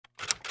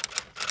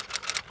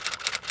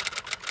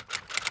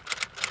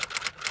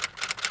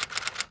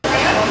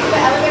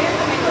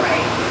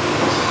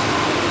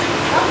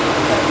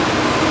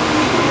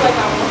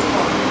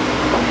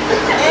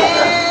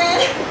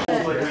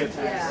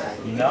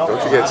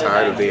get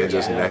tired of being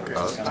just neck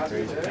up? I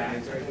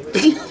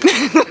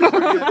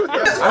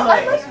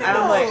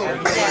don't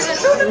like. Because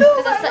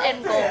that's the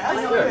end goal.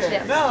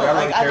 Yeah. No,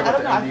 like, I don't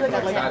know. I feel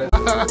like I like.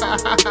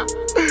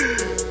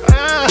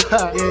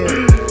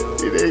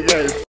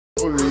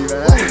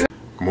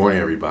 Good morning,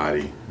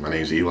 everybody. My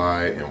name is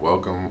Eli, and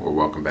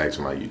welcome back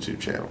to my YouTube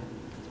channel.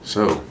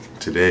 So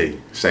today,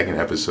 second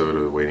episode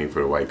of the Waiting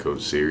for the White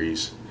Coat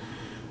series.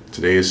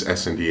 Today is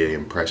SNDA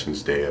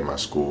Impressions Day at my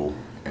school,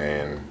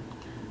 and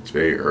it's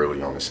very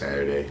early on a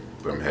Saturday,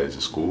 but I'm headed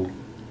to school.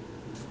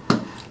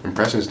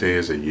 Impressions Day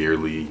is a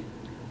yearly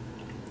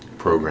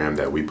program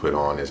that we put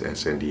on as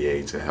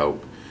SNDA to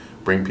help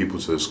bring people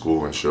to the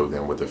school and show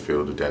them what the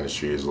field of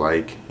dentistry is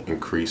like,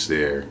 increase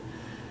their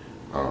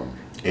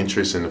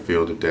interest in the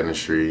field of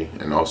dentistry,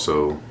 and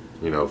also,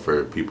 you know,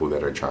 for people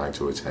that are trying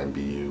to attend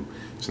BU,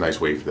 it's a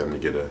nice way for them to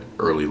get an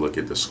early look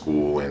at the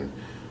school and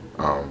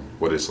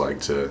what it's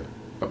like to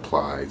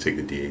apply, take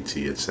the DAT,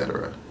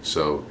 etc.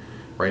 So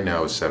right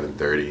now it's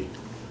 7:30,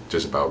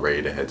 just about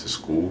ready to head to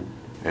school,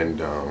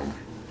 and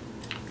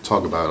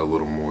talk about it a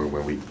little more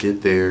when we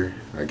get there.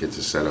 I get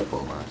to set up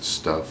all my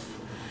stuff,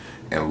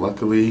 and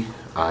luckily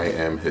I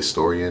am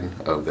historian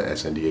of the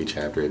SNDA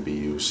chapter at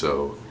BU,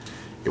 so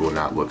it will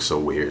not look so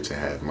weird to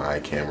have my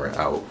camera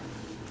out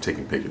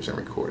taking pictures and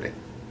recording.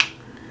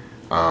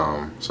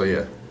 So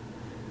yeah,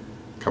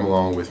 come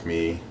along with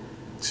me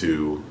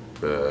to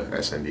the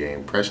SNDA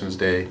Impressions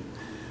Day.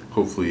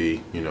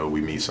 Hopefully, you know,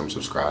 we meet some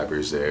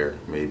subscribers there.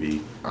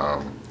 Maybe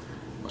I'll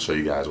show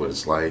you guys what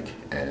it's like,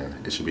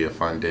 and it should be a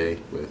fun day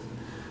with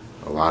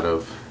a lot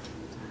of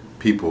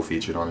people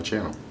featured on the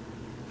channel.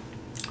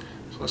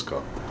 So let's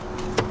go.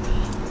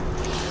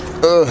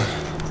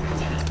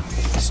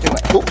 Let's do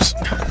it. Oops.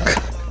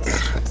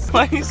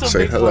 Why are you so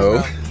Say big?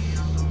 hello.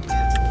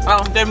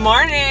 Oh, good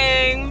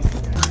morning.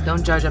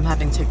 Don't judge, I'm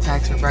having Tic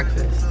Tacs for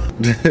breakfast.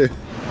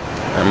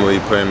 Emily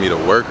putting me to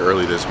work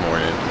early this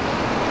morning.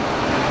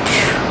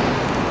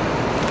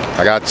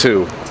 I got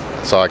 2.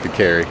 That's all I could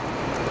carry.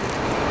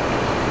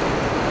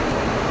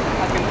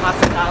 Fucking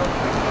pasta salad.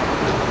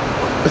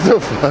 What the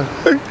fuck?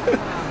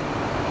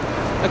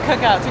 A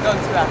cookout to go to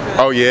after this.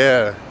 Oh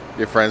yeah,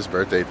 your friend's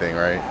birthday thing,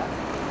 right?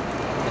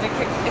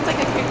 It's like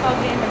a kickball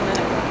game and then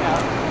a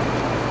cookout.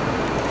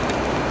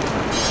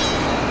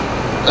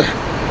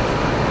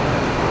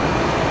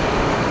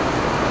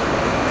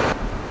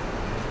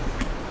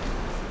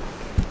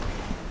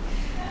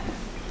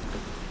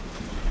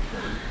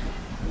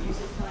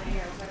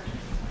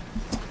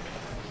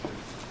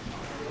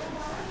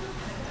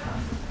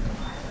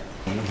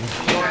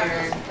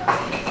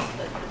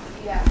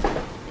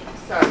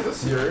 Is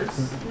this yours?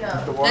 No,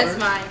 The water? that's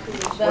mine.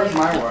 Where's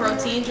my The water?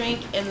 protein drink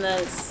and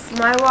the...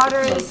 My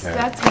water is, Okay.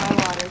 that's my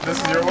water. This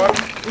is your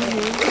water?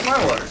 Where's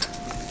my water?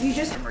 You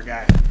just, Camera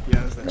guy. He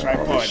has the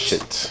tripod.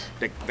 Shit.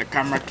 The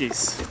camera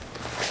case.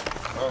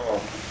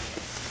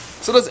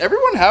 So does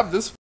everyone have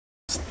this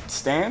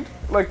stand?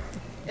 Like,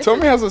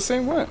 Tommy has the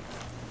same one.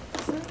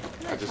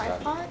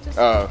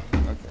 Oh,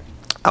 okay.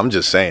 I'm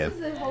just saying.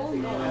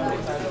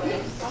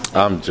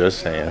 I'm just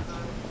saying.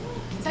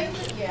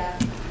 Yeah.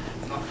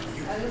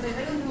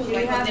 Do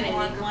you have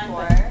one?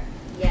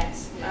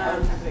 Yes.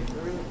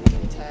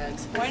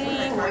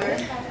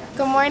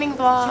 good morning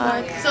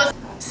vlog.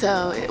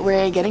 So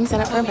we're getting set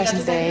up for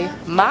Impressions Day.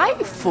 My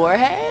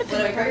forehead?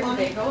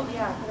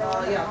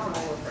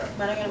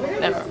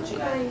 Never.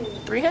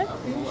 3 head?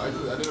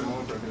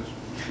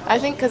 I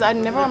think because I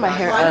never wear my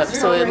hair up,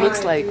 so it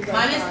looks like...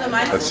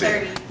 Let's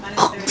see.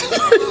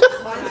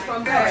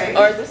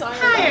 Or is this on?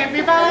 Hi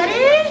everybody!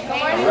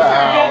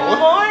 Good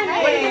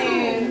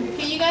morning.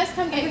 Can you guys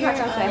come get your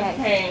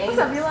Hey. What's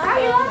up,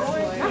 Eli?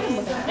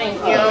 Thank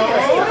you.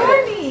 Good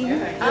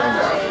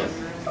morning!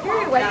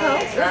 Period, white coat.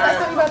 When's the last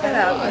time you brought that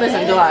out?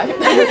 Listen, July.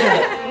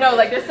 No,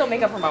 like there's still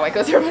makeup for my white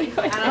coats here. There we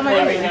go.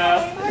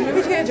 Maybe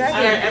we should get a All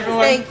right,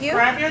 everyone, Thank you.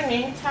 grab your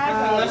name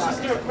tags and let's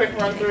just do a quick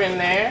run through in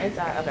there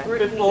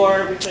Okay.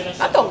 before we finish.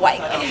 Not the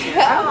white.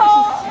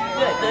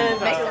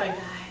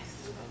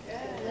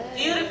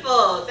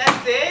 Beautiful.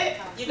 That's it.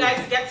 You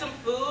guys get some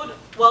food.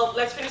 Well,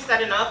 let's finish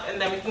setting up and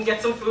then we can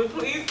get some food,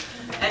 please.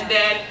 And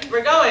then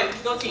we're going.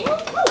 Go team.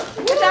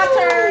 Good job,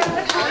 turn.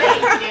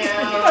 Thank you.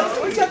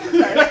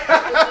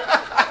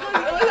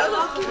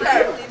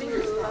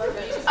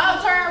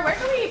 Oh, turn. Where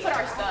can we put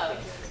our stuff?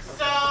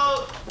 So,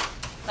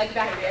 Like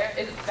back there?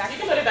 Is it back you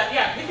can put it back.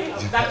 Yeah, we can.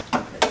 That,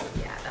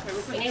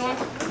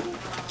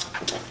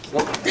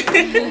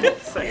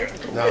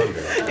 No, I'm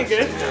good. you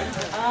good?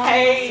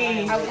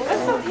 Hey.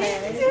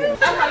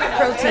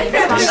 Protein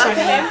sponsor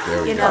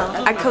me. You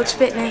know, I coach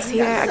fitness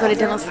here. I go to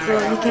dental school,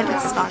 and you can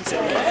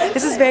sponsor me.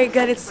 This is very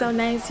good. It's so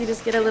nice. You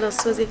just get a little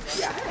swizzy.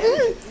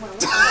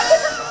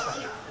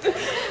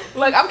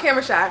 Look, I'm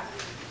camera shy.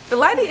 The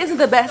lighting isn't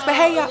the best, but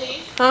hey, y'all.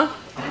 Huh?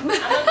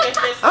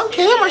 I'm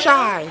camera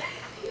shy.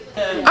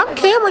 I'm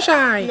camera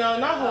shy. No,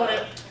 not hold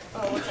it.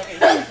 Oh, it's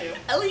okay.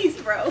 At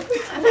least, bro.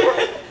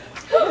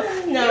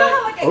 No.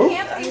 Like a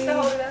camp used to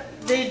hold it up.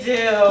 They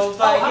do,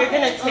 but you're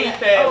gonna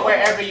tape it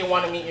wherever you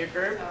want to meet your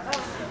group.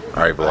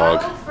 All right,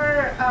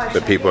 vlog.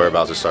 The people are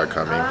about to start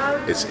coming.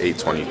 It's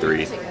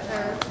 8:23.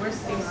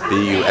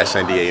 BU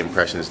SNDA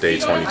Impressions Day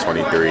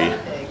 2023.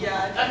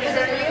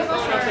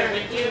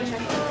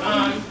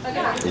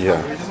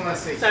 Yeah.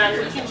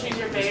 Sarah, you can choose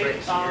your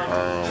favorite song.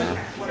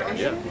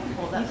 Yeah.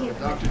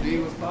 Dr. D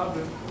was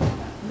popping.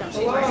 Good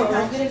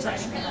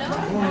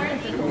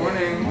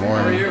Morning. Morning.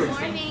 How are you?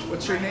 morning.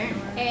 What's your name?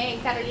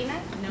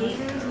 Carolina?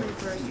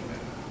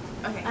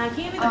 Okay. Can you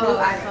give me the blue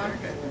iPhone?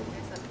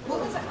 What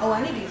was that? Oh,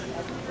 I need to use it.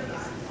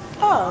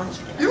 Oh.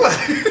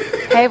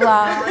 Hey,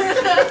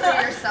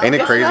 vlog. Ain't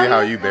it crazy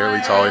how you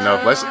barely tall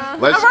enough? Let's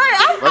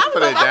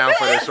put it down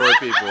for the short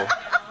people.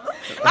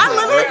 I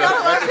literally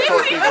Let the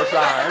short people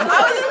shine. I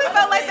literally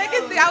felt like they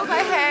could see. I was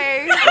like,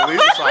 hey. At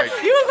least it's like,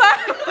 You was like,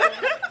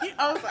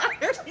 oh, sorry.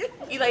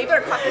 You like, you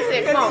better clock this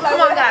in. Come on,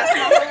 guys.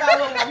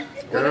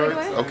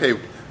 girl, okay,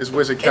 it's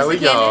Wizard Kelly,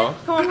 y'all.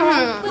 Come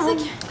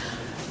on.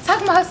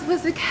 Talking about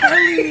Wizard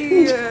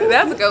Kelly.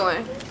 That's a good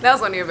one. That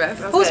was one of your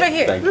best. Who's right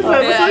here? Thank you.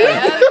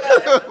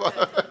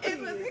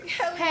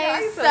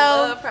 Hey,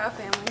 so proud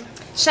family.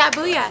 shot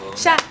booyah,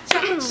 shot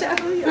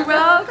booyah.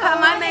 Roll call,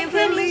 my name's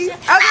Elise.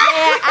 Okay.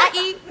 Yeah, I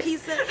eat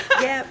pizza.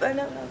 Yeah, but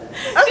no. My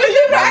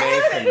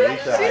name's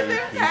Tanisha.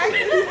 I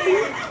eat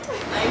pizza.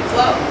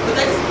 Well, would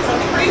like to do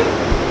something for you?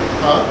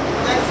 Huh?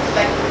 Would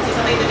like to do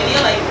something in the video?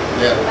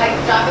 Yeah. Like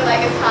drop it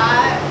like it's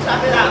hot.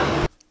 Drop it out.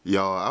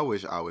 Y'all, I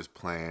wish I was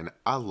playing.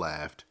 I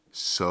laughed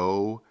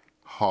so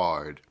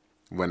hard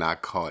when I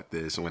caught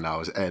this when I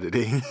was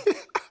editing.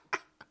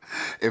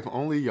 If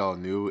only y'all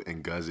knew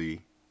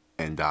Nguzzy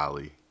and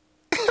Dolly.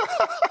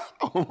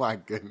 Oh my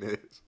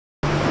goodness.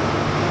 So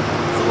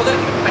we're gonna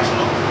keep it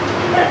professional.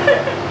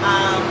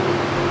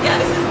 Yeah,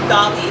 this is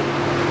Dolly.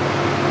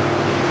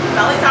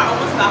 Dolly's our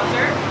almost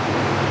doctor.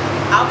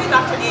 I'll be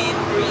doctor in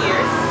 3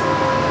 years.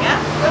 Yeah.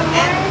 Good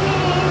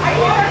morning. Are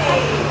you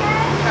ready?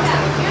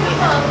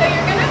 Beautiful. So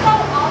you're gonna go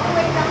all the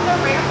way down the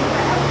ramp to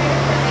the elevator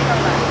to make a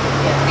right.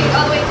 Yes. See,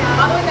 all the way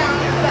down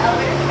to the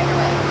elevator to make a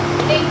right.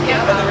 Thank you.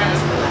 But the ramp is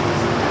to the left.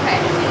 Okay.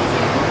 Thank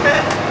you.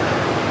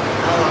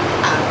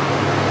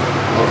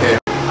 Okay.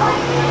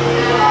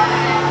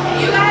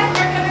 You guys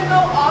are gonna go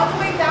all the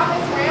way down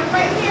this ramp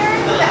right here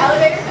to the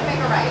elevator to make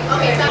a right.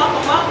 Okay, so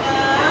welcome.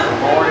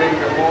 Morning.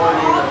 Good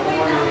morning. All the way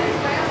down this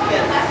ramp on the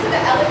left to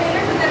the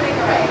elevators and then make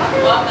a right.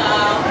 Welcome.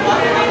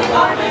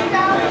 All the way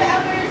down to the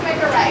elevators,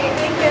 make a right.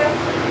 Thank you.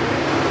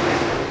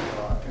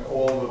 And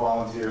all the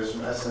volunteers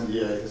from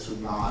SNDA, this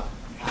would not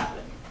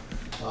happen.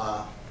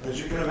 As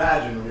you can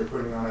imagine, when you're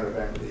putting on an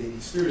event with 80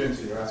 students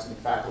and you're asking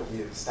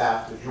faculty and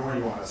staff to join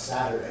you on a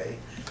Saturday,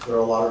 there are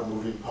a lot of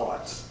moving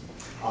parts.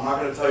 I'm not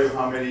going to tell you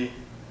how many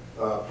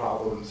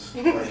problems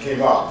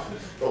came up,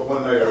 but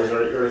one night I was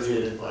very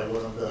irritated by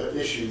one of the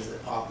issues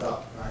that popped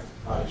up.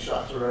 I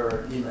shot her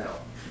an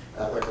email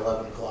at like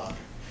 11 o'clock,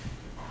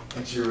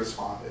 and she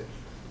responded,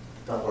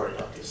 "Don't worry,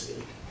 Dr. C,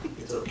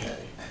 it's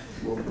okay.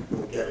 We'll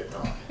get it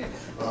done."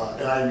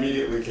 And I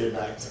immediately came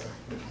back to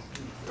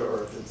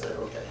earth and said,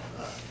 okay,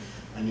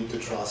 I need to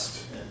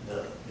trust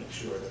and make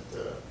sure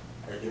that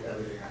I give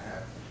everything I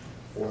have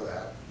for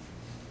that,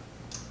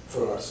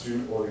 for our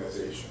student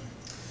organization.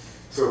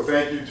 So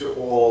thank you to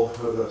all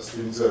of the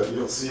students.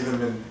 You'll see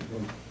them in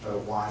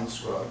wine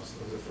scrubs.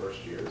 Those are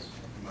first years.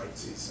 You might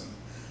see some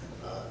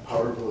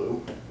powder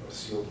blue, or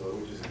seal blue,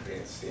 which is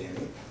advanced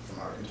standing from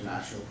our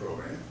international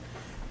program.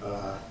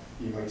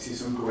 You might see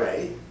some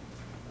gray.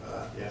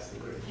 Yes, the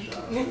great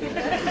shot.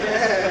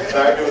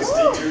 Fabulous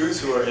D2s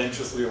who are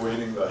anxiously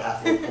awaiting the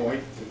halfway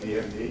point to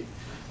DMD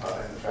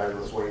and the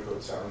fabulous white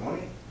coat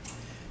ceremony.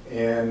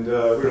 And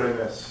who did I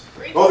miss?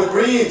 Oh, the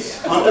Greens!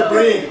 Hunter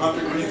Green!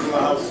 Hunter Green's in the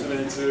house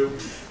today too.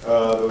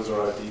 Those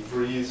are our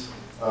D3s.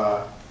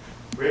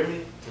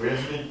 Do we have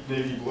any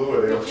navy blue?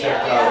 Are they all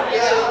checked out?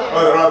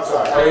 Oh, they're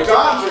outside. Oh,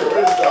 Don's here.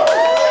 Where's Don?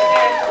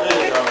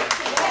 There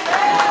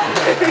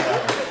you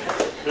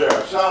go.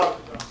 Yeah, shout out.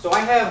 So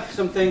I have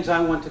some things I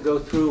want to go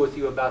through with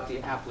you about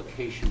the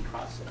application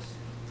process.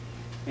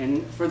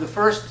 And for the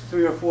first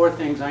 3 or 4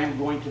 things, I am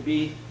going to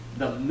be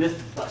the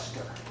myth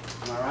buster.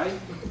 All right?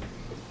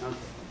 Now,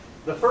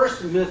 the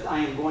first myth I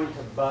am going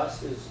to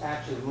bust is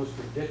actually the most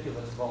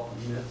ridiculous of all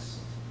the myths.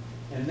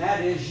 And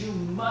that is you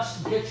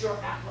must get your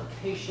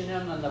application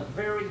in on the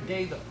very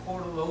day the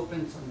portal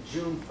opens on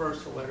June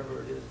 1st or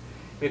whatever it is.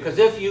 Because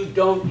if you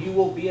don't, you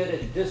will be at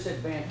a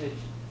disadvantage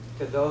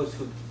to those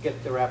who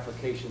get their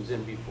applications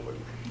in before you.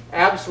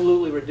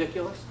 Absolutely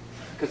ridiculous,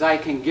 because I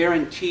can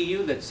guarantee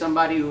you that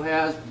somebody who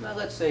has, well,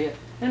 let's say,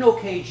 an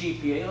okay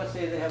GPA, let's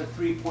say they have a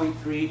 3.3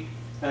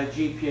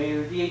 GPA,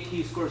 or the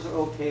AT scores are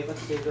okay,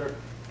 let's say they're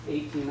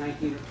 18,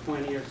 19, or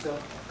 20 or so,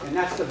 and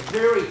that's the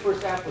very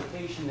first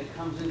application that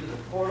comes into the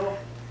portal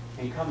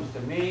and comes to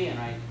me, and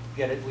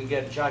we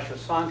get Joshua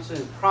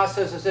Swanson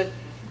processes it,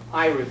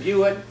 I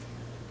review it.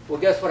 Well,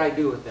 guess what I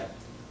do with that?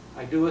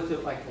 I do with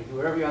it like I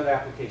do every other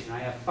application. I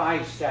have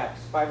 5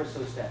 steps, 5 or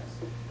so steps.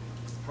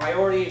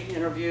 Priority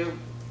interview,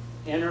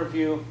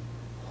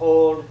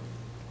 hold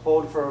for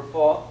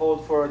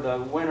the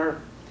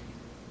winner,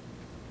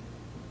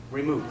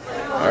 removed.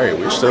 All right,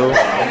 we're still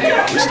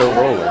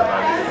rolling.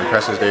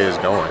 Impressions Day is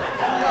going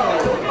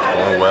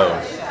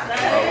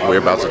well. We're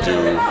about to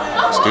do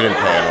student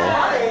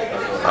panel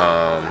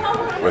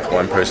with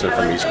one person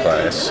from each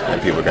class,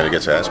 and people are gonna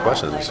get to ask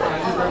questions and stuff.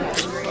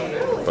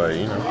 But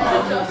you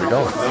know, we're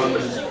going.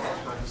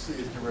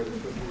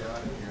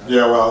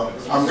 Yeah, well,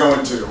 I'm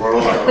going to.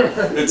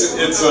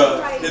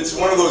 It's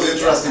one of those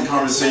interesting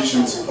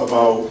conversations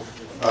about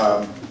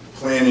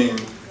planning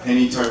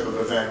any type of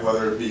event,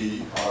 whether it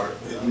be our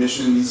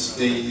admissions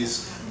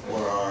days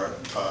or our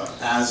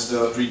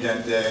ASDA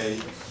pre-dent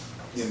day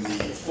in the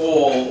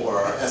fall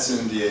or our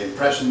SNDA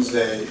impressions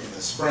day in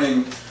the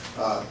spring.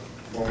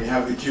 When we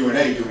have the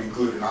Q&A, do we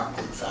include or not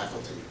include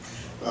faculty?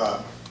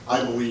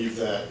 I believe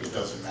that it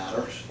doesn't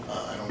matter.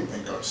 I don't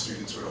think our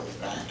students would hold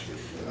back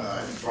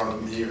in front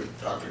of me or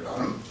Dr.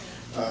 Dunham.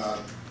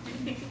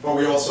 But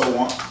we also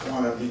want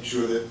to make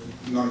sure that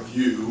none of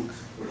you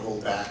would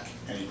hold back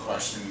any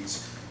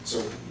questions.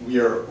 So we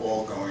are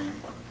all going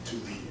to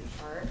leave.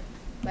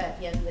 But at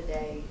the end of the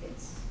day,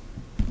 it's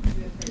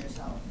do it for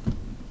yourself.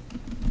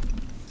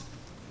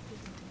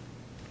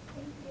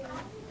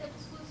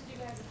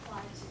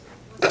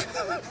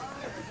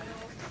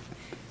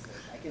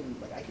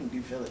 I can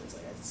do fillings.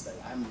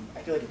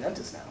 I feel like a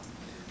dentist now.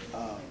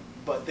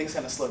 But things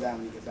kind of slow down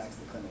when you get back to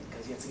the clinic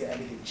because you have to get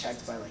everything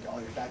checked by like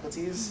all your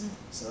faculties.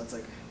 So it's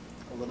like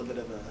a little bit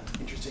of an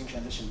interesting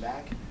transition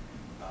back.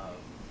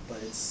 But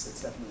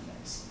it's definitely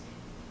nice.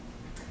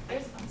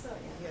 Yes,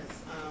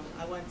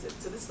 I went to,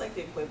 so this is like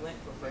the equivalent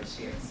for first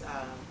years.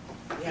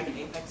 We have an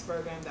APEX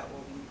program that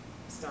will be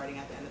starting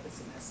at the end of the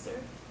semester.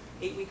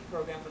 8-week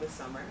program for the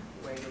summer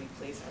where you'll be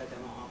placed at a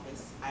dental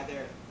office,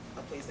 either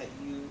a place that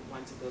you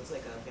want to go to,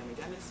 like a family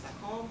dentist back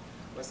home,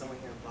 or somewhere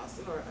here in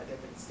Boston or a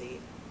different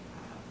state.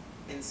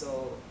 And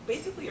so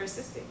basically you're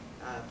assisting.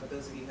 For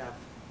those of you who have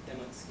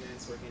dental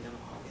experience working in a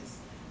dental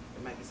office,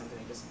 it might be something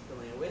you're just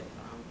familiar with.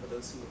 For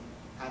those who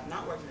have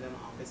not worked in a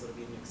dental office, it'll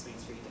be a new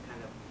experience for you to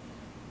kind of,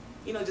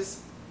 you know, just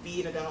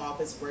be in a dental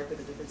office, work with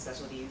the different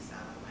specialties.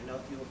 I know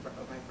a few of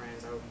my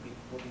friends will be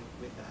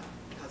with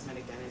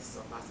cosmetic dentists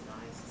or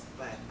prosthodontists,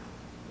 but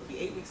it'll be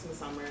 8 weeks in the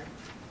summer,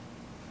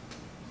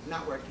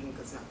 not working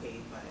because it's not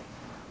paid, but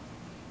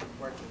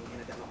working in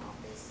a dental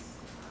office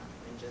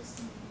and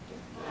just.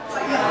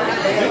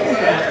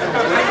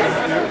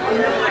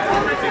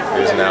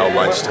 It's now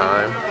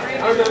lunchtime,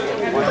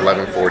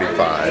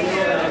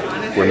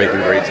 11:45. We're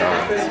making great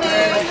time.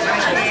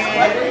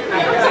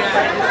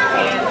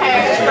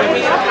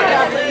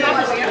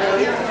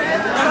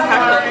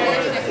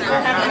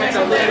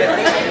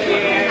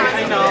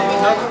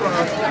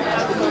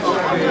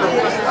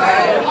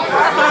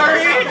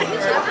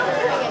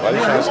 Why are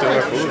you trying to steal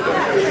our food though?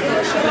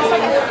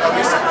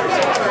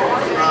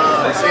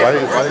 Why are you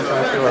trying to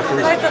steal our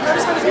food?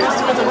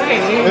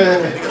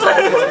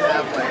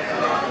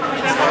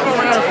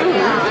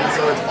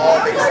 So it's all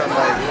based on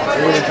like.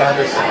 You wouldn't try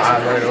to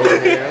slide right over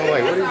here. I'm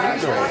like, what are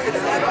you doing?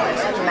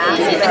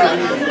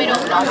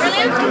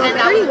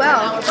 Pretty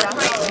well.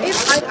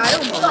 I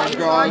don't mind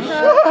vodka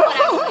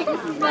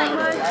that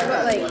much,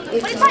 but like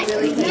if you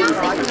really need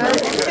vodka,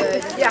 it's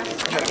good. Yeah.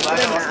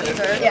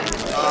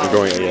 We're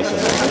going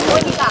ASMR.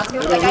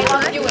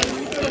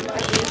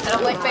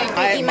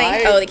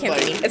 Oh, they can't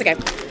see me. It's okay.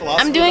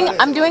 I'm doing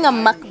a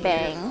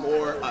mukbang.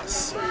 For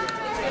us.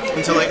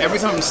 And so like every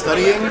time I'm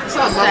studying, it's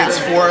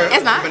for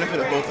the benefit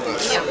of both of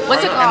us. Yeah.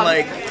 What's it called?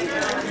 And like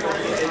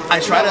I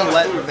try to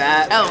let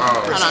that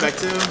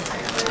perspective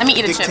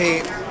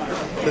dictate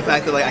the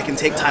fact that like I can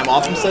take time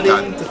off from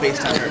studying to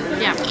FaceTime her.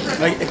 Yeah.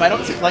 Like if I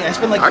don't like I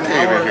spend like an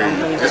hour on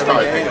things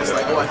every day, it's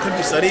like, oh, I could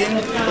be studying.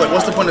 But like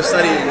what's the point of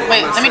studying?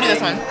 Wait, let me do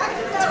this one.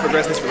 To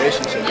progress this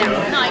relationship. Yeah.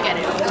 No, I get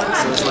it.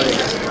 So it's like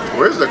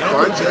where's the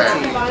crunch at?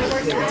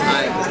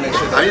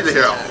 I need to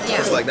hear.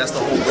 It's like that's the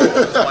whole goal.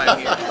 That's why I'm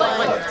here.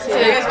 1, 2,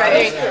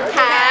 3.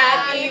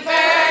 Happy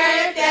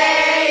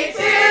birthday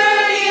to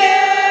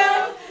you.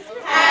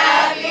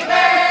 Happy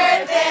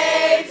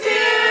birthday to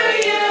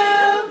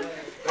you.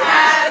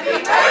 Happy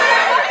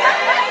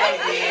birthday,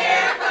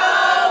 dear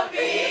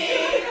Kobe.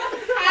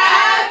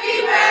 Happy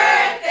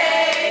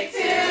birthday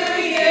to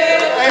you.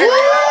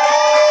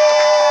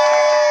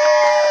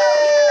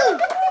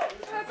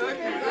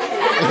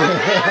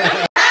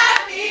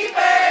 Happy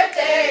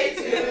birthday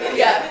to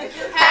ya.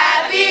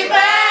 Happy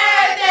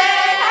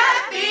birthday,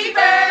 happy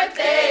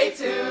birthday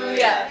to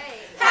ya.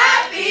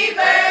 Happy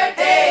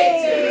birthday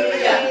to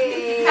ya.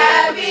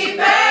 Happy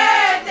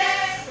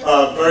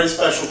birthday. Very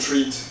special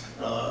treat,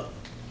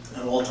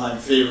 an all-time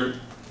favorite,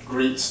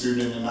 great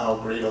student and now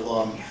great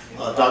alum,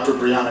 Dr.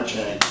 Brianna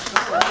Chang.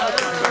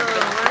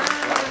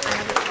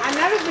 I've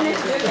never been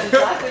introduced.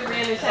 Dr.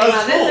 Brianna Chang.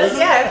 Cool,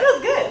 Yeah, it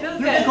feels good. It feels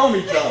You good. can call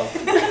me Joe.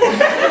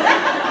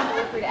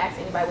 Feel free to ask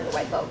anybody with a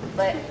white coat,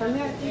 but from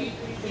there.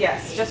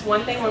 Yes, just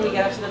one thing when we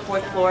get up to the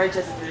 4th floor,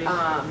 just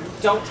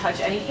don't touch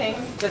anything,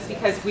 just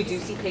because we do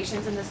see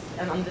patients on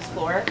this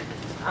floor.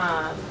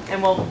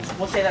 And we'll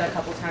say that a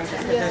couple times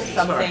just because there's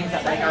some things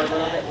that like are a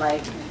little bit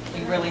like,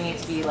 we really need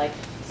to be like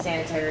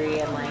sanitary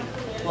and like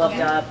gloved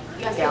up,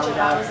 gowned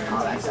up,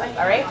 all that stuff.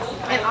 All right.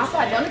 And also,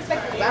 I don't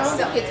think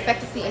you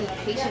expect to see any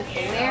patients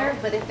in there,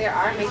 but if there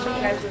are, make sure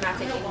you guys do not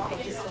take any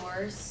pictures.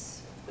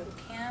 Source boot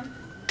camp,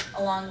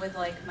 along with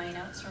like my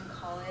notes from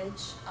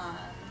college.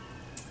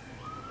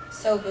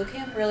 So boot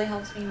camp really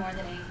helped me more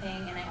than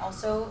anything, and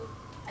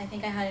I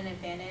think I had an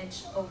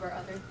advantage over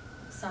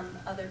some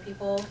other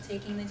people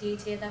taking the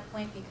DAT at that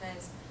point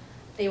because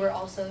they were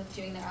also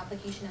doing their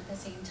application at the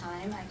same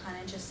time. I kind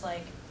of just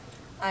like,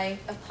 I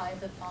applied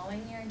the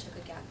following year and took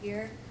a gap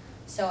year.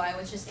 So I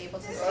was just able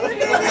to stay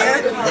here.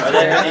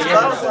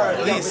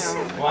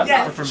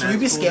 Please. Should we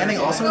be scanning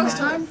also in this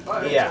time?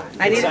 Yeah.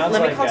 I need.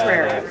 Let me call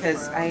Terraria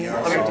because I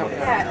already talked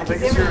about I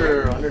think it's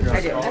your undergrad.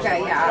 I do.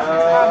 Okay,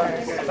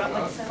 yeah. About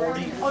like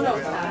 40. Oh no,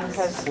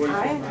 because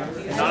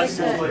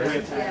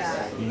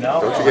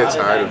Don't you get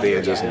tired of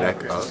being just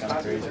neck up?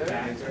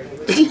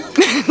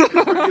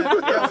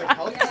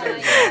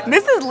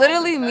 this is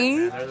literally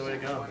me,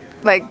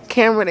 like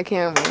camera to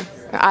camera,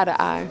 eye to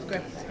eye.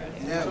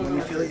 Yeah, when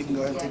you feel it, you can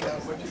go ahead and take it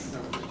out.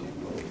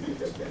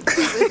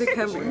 Is it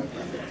coming?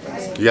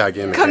 You gotta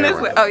get in the Come camera.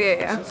 this way. Oh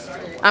yeah.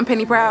 I'm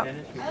Penny Proud.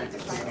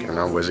 And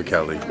I'm Wizard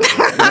Kelly.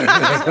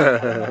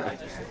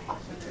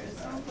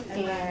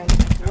 And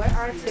what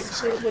our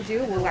tips would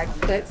do, we'll like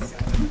put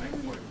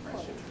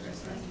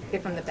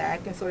it from the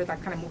back and sort of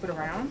like kind of move it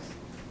around.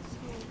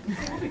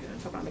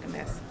 Hope I don't make a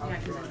mess. Yeah,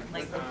 because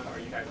like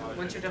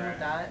once you're done with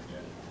that.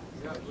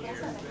 We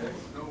have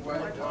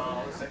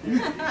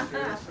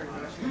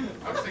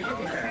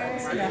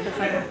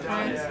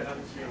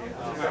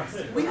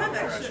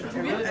extra.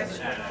 We have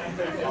extra.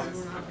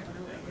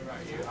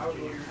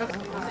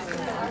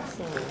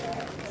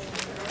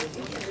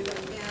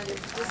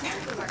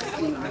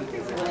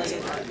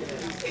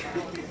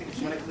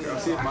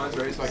 See if mine's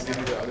ready so I can give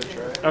you the other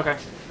tray. Okay.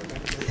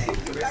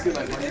 So basically,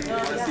 like, when you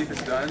want to see if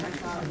it's done,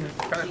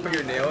 kind of put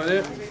your nail in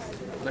it.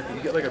 Like,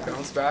 you get like a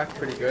bounce back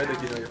pretty good, like,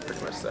 you know, you're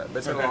pretty much set. But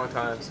it's been a long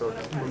time, so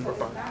we're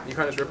fine. You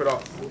kind of just rip it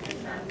off. So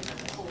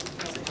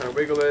you kind of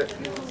wiggle it,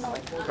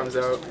 comes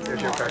out,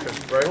 there's your cracker,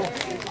 right?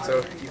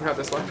 So you can have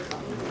this one.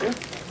 Yeah.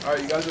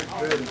 Alright, you guys are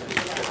good.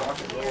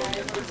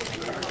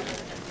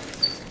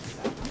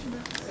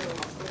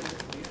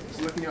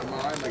 Just looking at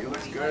mine, like, it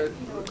looks good.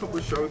 A couple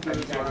of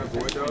show-throughs, you want to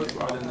avoid those,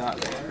 but other than that,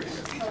 it looks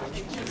pretty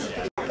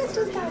good.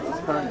 It's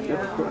kind of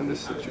difficult in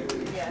this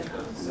situation.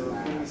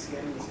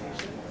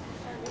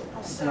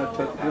 And I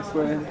take this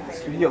way.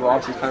 If you get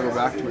lost, you kind of go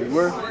back to where you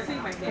were.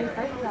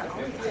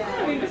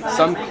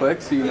 Some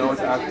click, so you know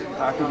it's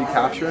actively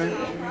capturing.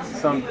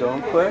 Some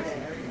don't click.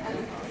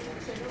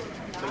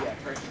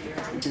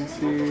 You can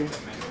see.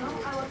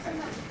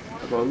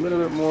 I'll go a little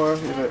bit more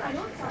with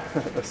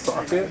a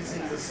socket.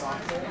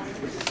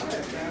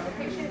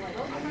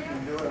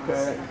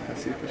 Okay,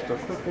 let's see if we're still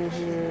clicking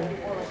here.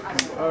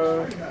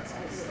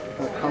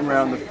 We'll come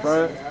around the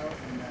front.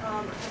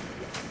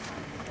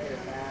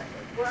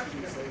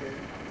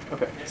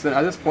 Okay, so then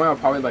at this point I'll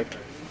probably like...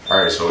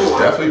 Alright, so it's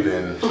definitely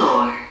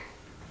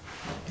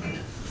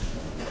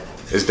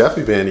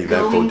been an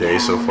eventful day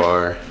so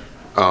far.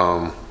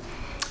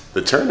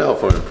 The turnout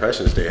for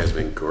Impressions Day has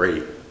been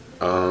great.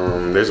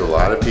 There's a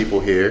lot of people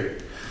here.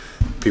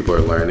 People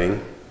are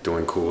learning,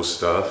 doing cool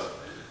stuff,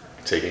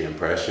 taking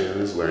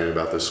impressions, learning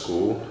about the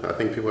school. I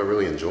think people are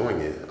really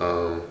enjoying it.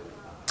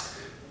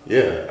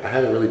 Yeah, I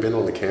haven't really been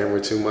on the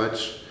camera too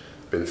much.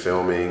 Been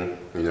filming,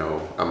 you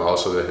know, I'm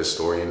also the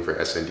historian for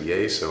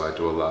SNDA, so I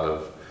do a lot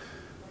of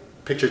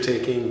picture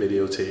taking,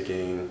 video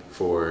taking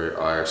for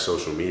our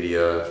social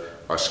media,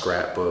 our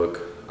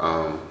scrapbook,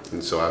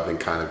 and so I've been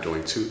kind of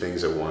doing two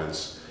things at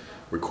once,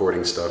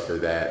 recording stuff for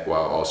that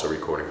while also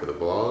recording for the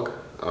blog,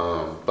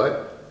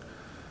 but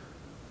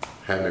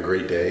having a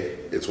great day.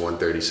 It's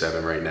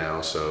 1:37 right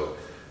now, so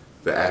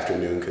the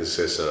afternoon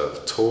consists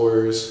of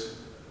tours,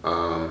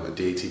 a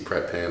DAT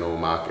prep panel,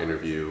 mock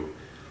interview,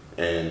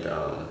 and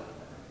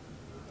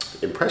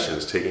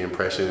impressions, taking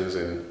impressions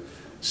and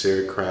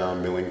serried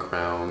crown, milling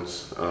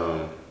crowns.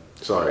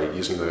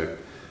 Using the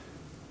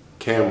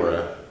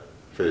camera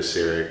for the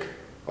serried,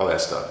 all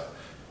that stuff.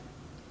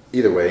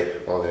 Either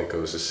way, all that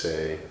goes to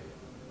say,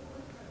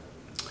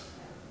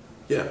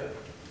 yeah.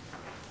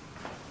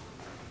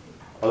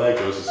 All that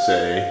goes to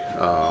say,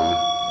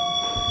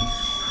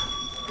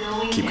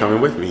 keep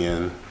coming with me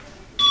and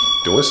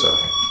doing stuff.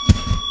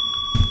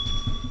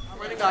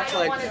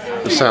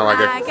 You sound like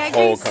a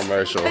whole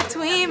commercial.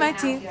 Between my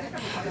teeth,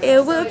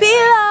 it will be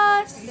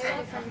lost.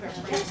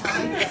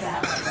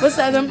 What's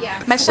that?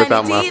 My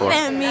shiny teeth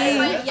and me.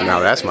 Now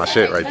that's my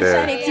shit right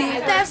there.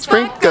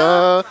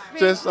 Sprinkle,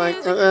 just like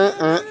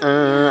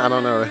I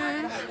don't know.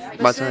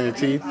 My shiny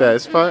teeth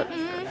that spark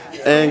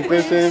and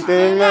glisten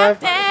thing.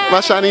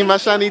 My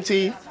shiny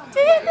teeth.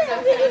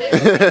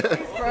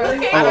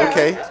 Oh,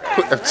 okay.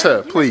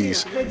 Sir,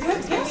 please. It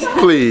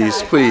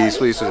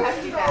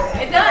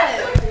does.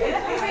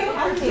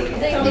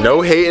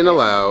 No hating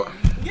allowed.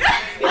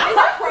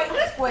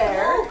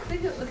 Square.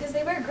 Because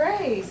they wear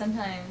gray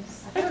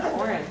sometimes. I think it's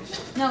orange.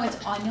 No, I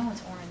know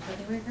it's orange, but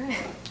they wear gray.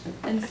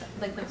 And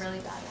like the really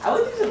bad. I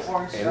would think it's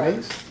orange.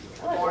 Anyways?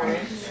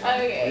 Orange.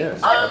 Okay. Yeah,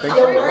 I think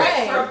so.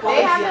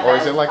 They have Or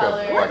is it like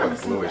a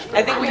bluish?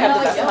 I think we have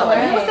the best color.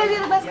 What's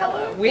the best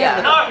color? We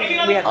have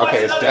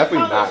Okay, it's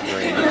definitely not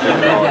green.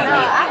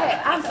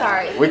 I'm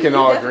sorry. We can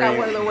all agree.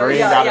 Green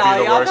gotta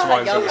be the worst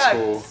ones in the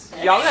school.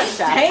 Y'all got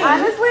shot.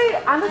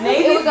 Honestly,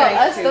 it was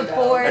us the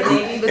 4,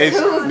 the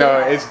 2s. No,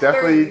 it's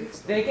definitely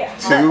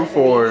 2,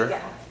 4,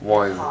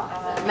 1.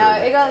 No,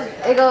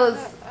 it goes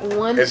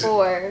 1,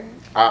 4.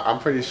 I'm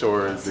pretty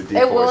sure the It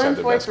D4s will have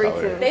the 4, best 3,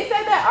 color. 2. They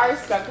said that our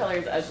scrub color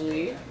is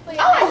ugly. I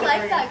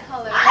like that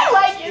color. I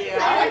like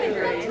it. I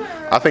agree.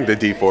 I think the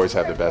D4s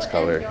have the best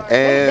color,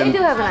 They and do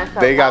have a nice color.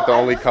 they got the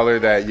only color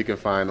that you can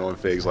find on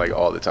figs like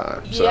all the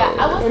time. So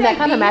And that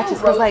kind of matches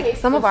because like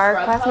some of our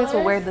classmates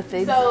will wear the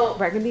figs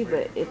burgundy,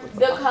 but it was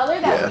The color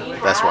that we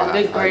that's why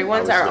The gray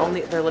ones are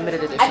only, they're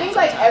limited edition. I think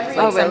like every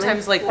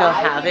Sometimes like they'll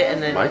have it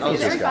and then Mike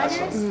just got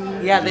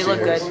some. yeah, they look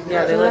good.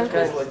 Yeah, they look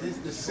good. Like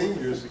the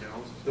seniors,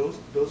 those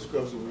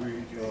scrubs will be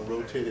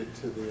rotated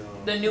to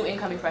The new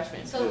incoming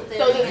freshmen.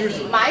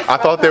 my I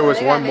thought there was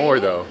one more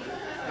though.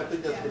 I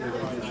think that's what they're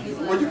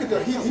doing. Well, you can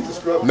tell he's a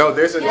scrub. No,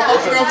 there's a. where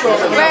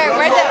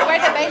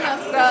the Bayno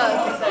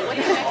scrubs?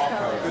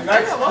 The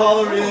next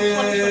color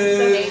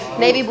is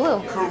Navy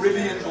blue.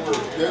 Caribbean blue.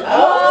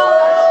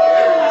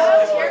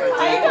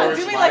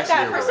 Do me like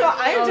that. First of all,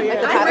 I am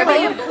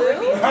Caribbean blue.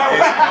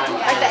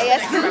 Like the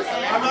AST.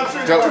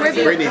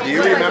 Brittany, do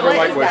you remember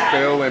like what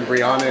Phil and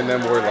Brianna and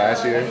them were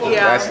last year?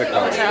 Yeah. That's the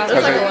color.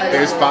 Because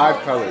there's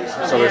 5 colors,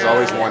 so there's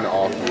always one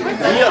off.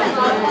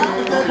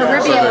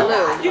 Caribbean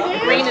blue.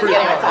 green is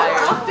getting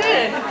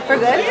retired. For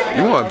good?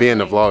 You want to be in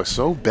the vlog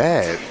so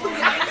bad.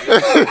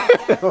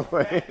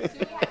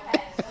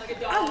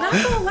 I'm not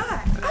gonna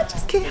lie. I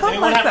just can't help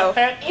myself.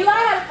 Eli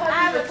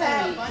had a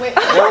pet. Wait.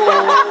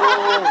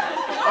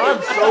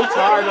 I'm so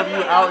tired of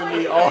you outing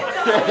me all day.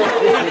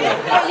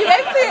 You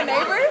gave it to your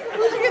neighbor?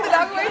 Who'd you give the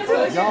dog away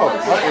to? Y'all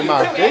fucking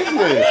my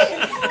business.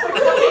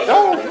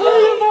 Don't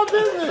worry my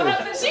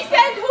business. She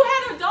said who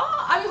had a dog?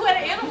 I mean, who had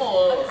an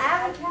animal? I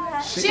have a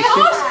cat.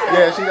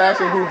 She's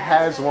asking who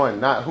has one,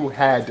 not who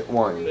had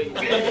one. Wait,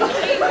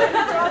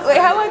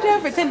 how long did you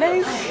have for 10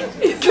 days?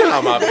 Get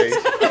out my face.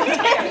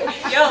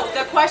 Yo,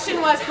 the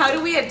question was, how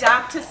do we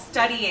adapt to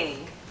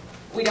studying?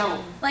 We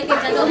don't. Like a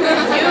dental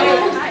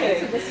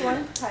school. This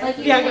one? Like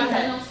you Yeah, do go in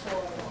ahead. dental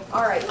school.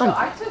 Alright, so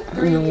I took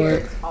 3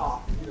 years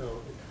off. You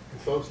know,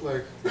 and folks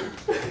like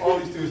all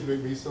these students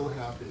make me so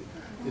happy.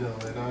 You know,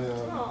 and I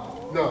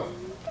no.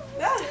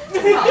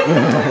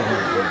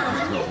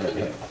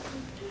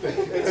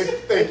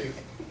 Thank you.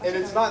 And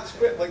it's not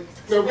script like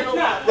no, we don't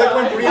like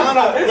when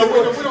Brianna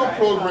we don't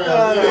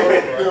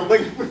program.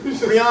 Like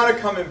Brianna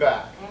coming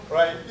back,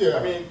 right? Yeah.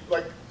 I mean,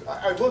 like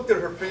I looked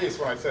at her face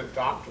when I said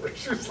doctor.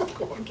 She was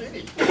like, "Oh,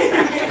 kitty."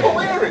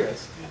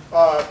 Hilarious.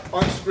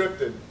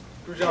 Unscripted.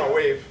 Brianna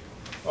wave.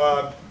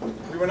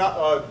 We were not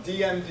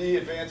DMD,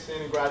 advanced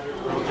and graduate.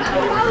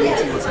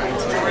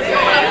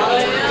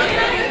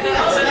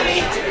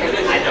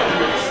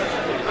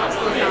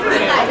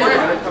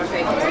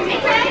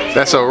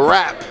 That's a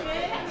wrap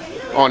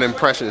on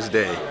Impressions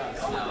Day.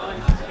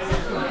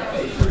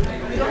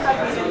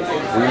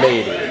 We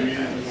made it.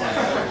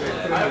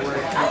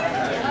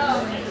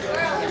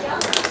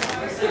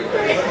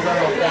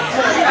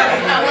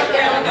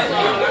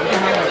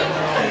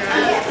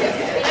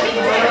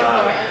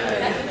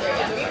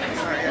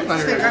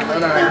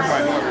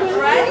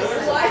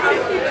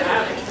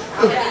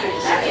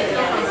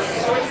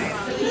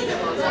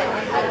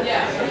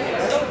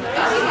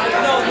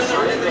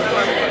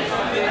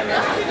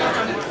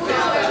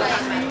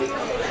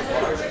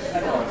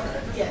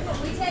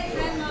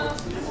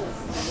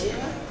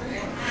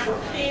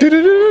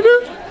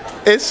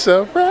 It's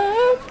a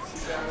wrap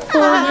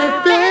for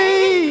the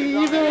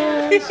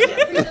baby.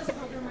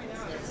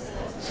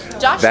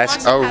 Josh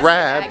That's a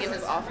wrap. in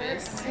his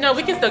office. No,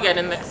 we can still get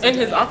in there. In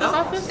his office?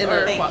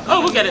 Or what?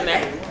 Oh, we'll get in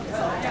there.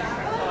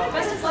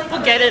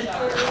 We'll get it.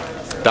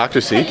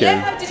 Dr.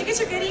 Seekin. Did you get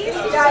your goodies?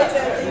 Yeah, I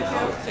did,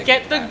 thank you.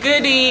 Get the Can you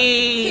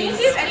goodies.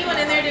 see if anyone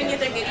in there didn't get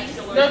their goodies?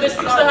 No, we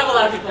still have a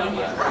lot of people in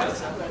here.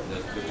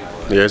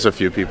 There's a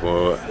few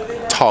people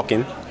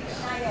talking.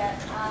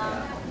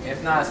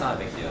 If not, it's not a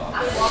big deal.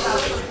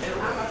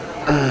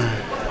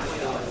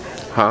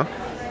 Huh?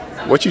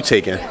 What you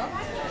taking?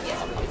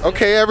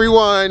 Okay,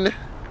 everyone.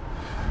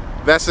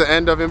 That's the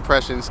end of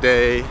Impressions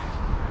Day.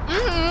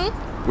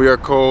 We are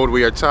cold.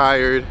 We are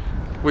tired.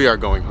 We are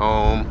going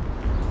home.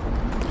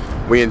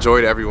 We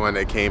enjoyed everyone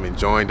that came and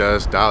joined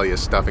us.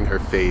 Dahlia's stuffing her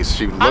face.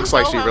 She looks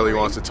like she really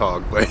wants to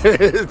talk, but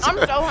I'm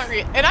so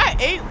hungry. And I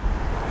ate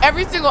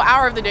every single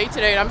hour of the day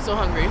today, and I'm still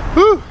hungry.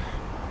 Whew.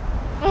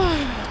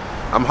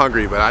 I'm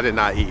hungry, but I did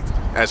not eat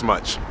as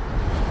much.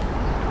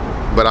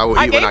 But I will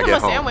eat when I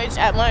get home. I gave him a sandwich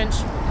at lunch.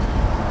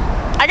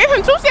 I gave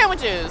him 2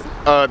 sandwiches.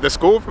 The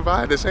school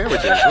provided the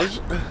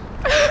sandwiches.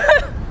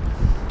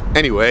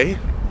 Anyway,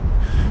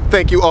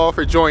 thank you all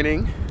for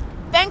joining.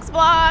 Thanks,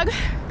 vlog.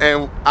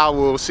 And I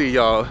will see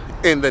y'all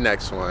in the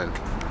next one.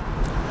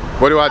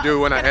 What do I do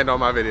when I end all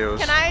my videos?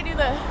 Can I do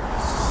the...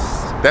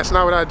 That's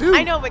not what I do.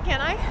 I know, but can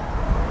I?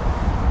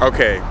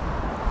 Okay.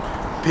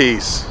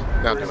 Peace.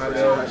 Now,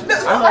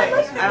 I'm like,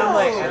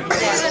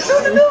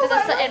 Because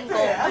that's the end goal.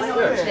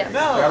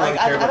 no, like,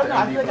 I don't know,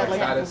 I feel like I'd like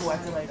to have people who I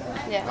feel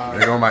like,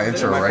 there go my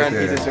intro right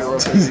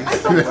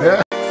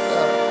there.